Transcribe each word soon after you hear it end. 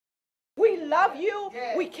love you,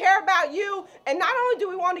 we care about you, and not only do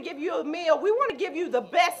we want to give you a meal, we want to give you the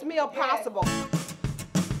best meal possible.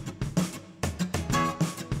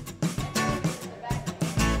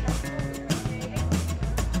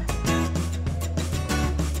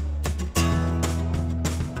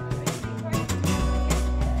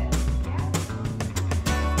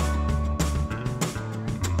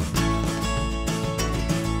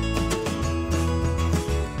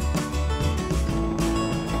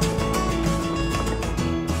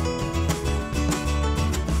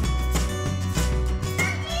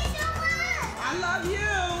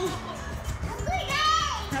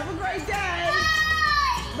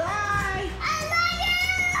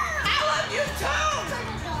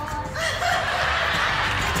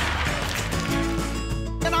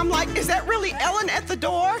 I'm like, is that really Ellen at the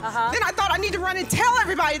door? Then I thought I need to run and tell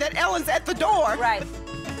everybody that Ellen's at the door. Right.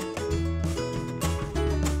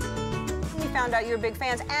 We found out you're big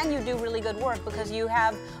fans and you do really good work because you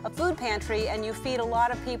have a food pantry and you feed a lot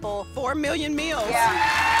of people. 4 million meals. Yeah.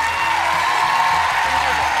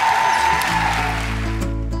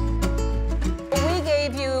 We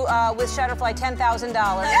gave you, with Shutterfly, $10,000.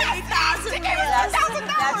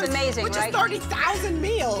 That's amazing, which right? Which is 30,000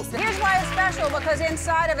 meals. Here's why it's special, because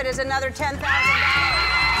inside of it is another $10,000.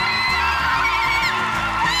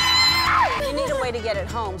 You need a way to get it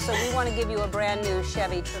home, so we want to give you a brand new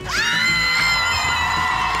Chevy truck.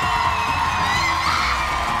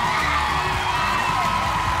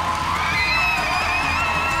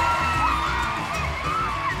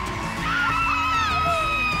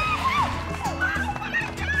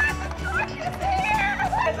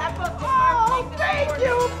 Thank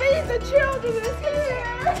you. Feed the Children is here.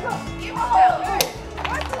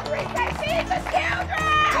 What's the free say? Feed the Children.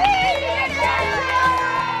 Feed the Children.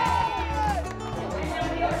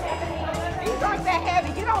 These aren't that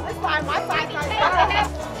heavy. Get on this side. My side's not that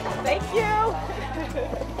heavy. Thank you.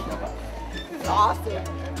 This is awesome.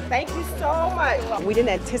 Thank you so much. We didn't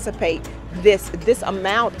anticipate this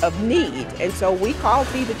amount of need, and so we called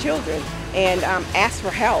Feed the Children and asked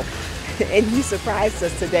for help. And you surprised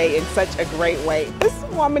us today in such a great way. This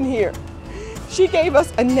woman here, she gave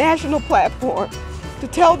us a national platform to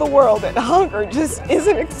tell the world that hunger just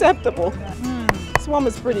isn't acceptable. This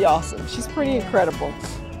woman's pretty awesome. She's pretty incredible.